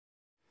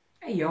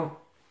Hey y'all,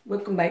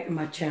 welcome back to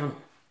my channel.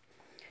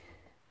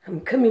 I'm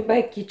coming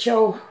back at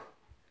y'all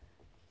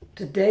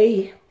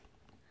today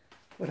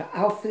with an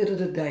outfit of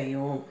the day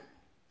on.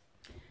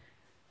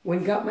 Went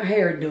and got my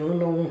hair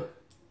done on,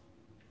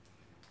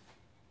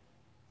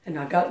 and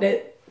I got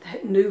that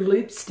new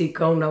lipstick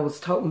on I was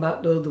talking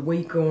about the other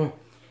week on.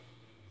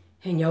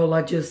 And y'all,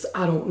 I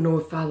don't know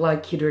if I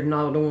like it or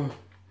not on.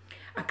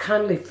 I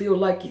kindly feel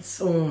like it's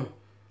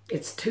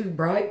too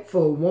bright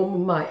for a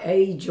woman my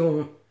age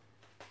on.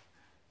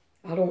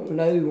 I don't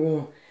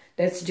know.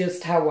 That's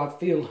just how I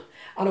feel.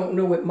 I don't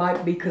know. It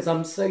might be because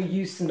I'm so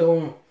used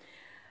to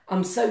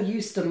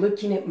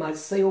looking at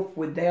myself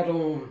with that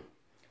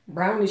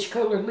brownish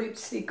color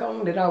lipstick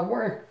on that I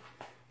wear.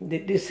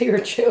 That this here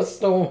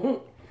just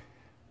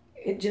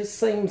it just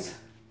seems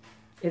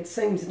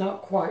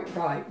not quite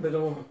right. But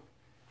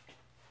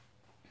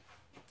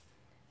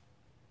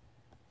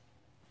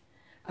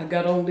I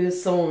got on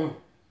this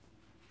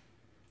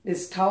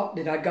top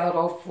that I got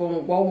off on a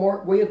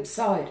Walmart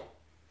website.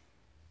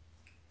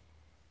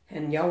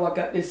 And y'all, I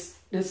got this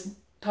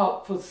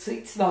top for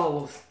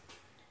 $6.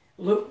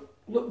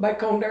 Look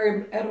back on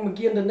there at them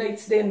again the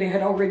next day, and they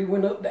had already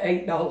went up to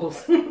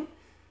 $8.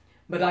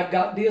 But I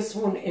got this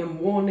one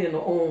and one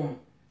in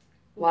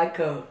like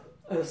a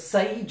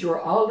sage or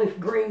olive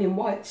green and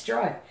white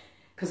stripe,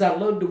 because I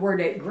love to wear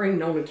that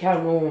green on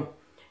account of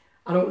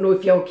I don't know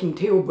if y'all can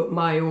tell, but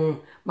my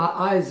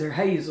eyes are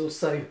hazel,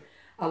 so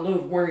I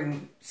love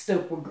wearing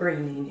stuff with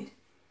green in it.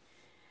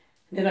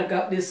 Then I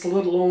got this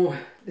little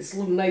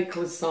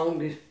necklace on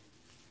that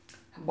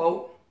I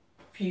bought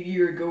a few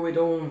years ago at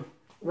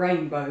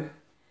Rainbow.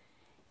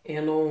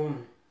 And let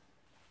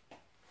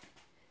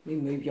me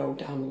move y'all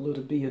down a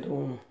little bit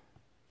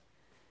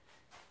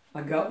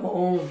I got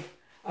my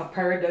a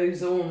pair of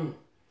those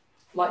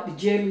like the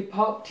Jelly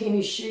Pop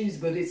tennis shoes,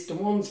 but it's the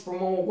ones from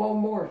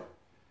Walmart.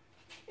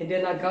 And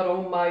then I got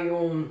on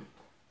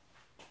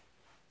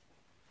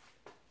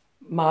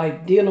my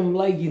denim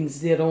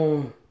leggings that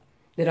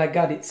I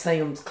got at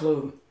Sam's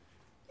Club,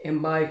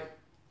 and my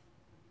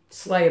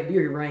slab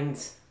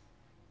earrings.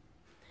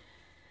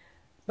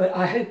 But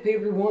I hope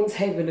everyone's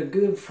having a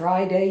good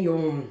Friday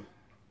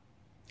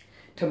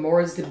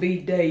tomorrow's the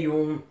big day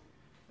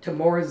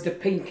tomorrow's the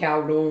pink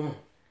out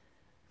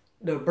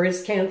the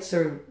breast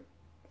cancer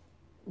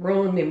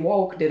run and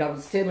walk that I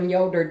was telling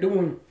y'all they're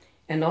doing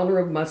in honor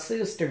of my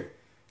sister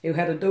who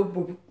had a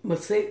double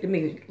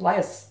mastectomy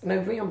last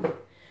November.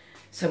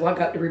 So I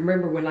got to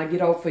remember when I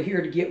get off of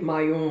here to get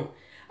my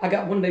I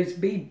got one of those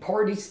big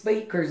party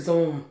speakers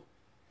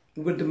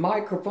with the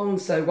microphone,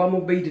 so I'm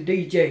going to be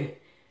the DJ.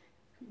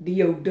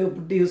 D.O.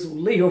 double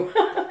dizzle Leo.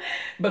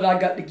 But I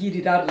got to get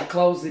it out of the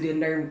closet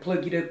in there and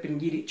plug it up and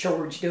get it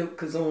charged up,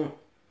 because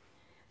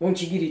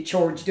once you get it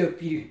charged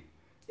up,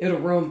 it'll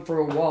run for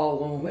a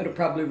while. It'll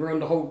probably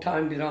run the whole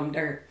time that I'm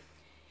there.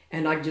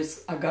 And I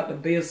got the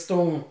best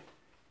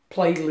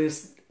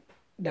playlist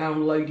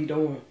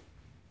downloaded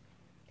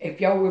If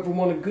y'all ever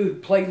want a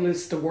good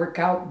playlist to work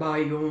out by,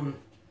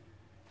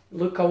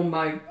 look on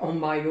my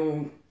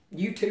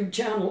YouTube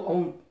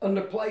channel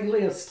under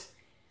playlist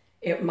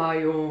at my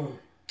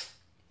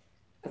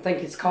I think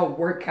it's called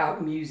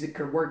Workout Music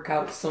or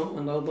Workout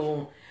something or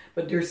other.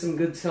 But there's some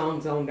good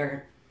songs on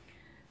there.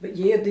 But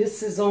yeah,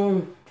 this is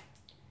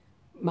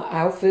my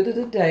outfit of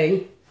the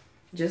day.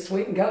 Just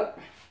went and got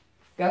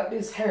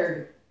this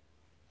hair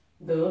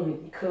done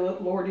and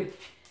cut. Lord,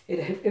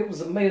 it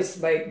was a mess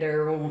back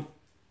there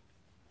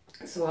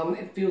so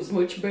it feels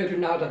much better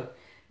now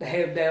to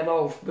have that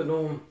off. But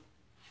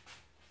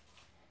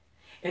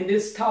and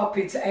this top,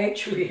 it's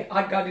actually,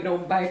 I got it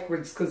on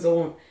backwards because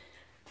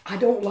I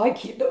don't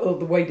like it the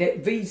other way.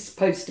 That V's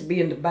supposed to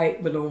be in the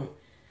back, but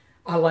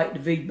I like the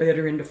V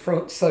better in the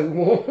front,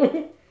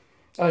 so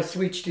I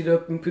switched it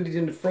up and put it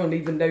in the front,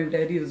 even though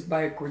that is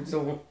backwards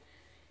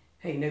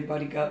Ain't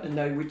nobody got to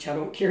know, which I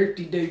don't care if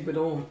you do, but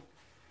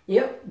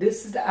yep,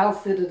 this is the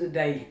outfit of the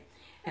day.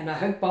 And I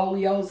hope all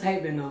y'all's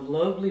having a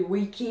lovely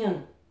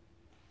weekend.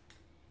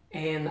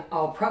 And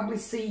I'll probably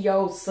see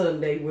y'all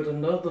Sunday with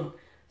another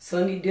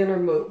Sunday dinner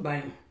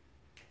mukbang.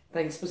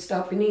 Thanks for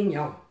stopping in,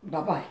 y'all.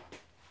 Bye-bye.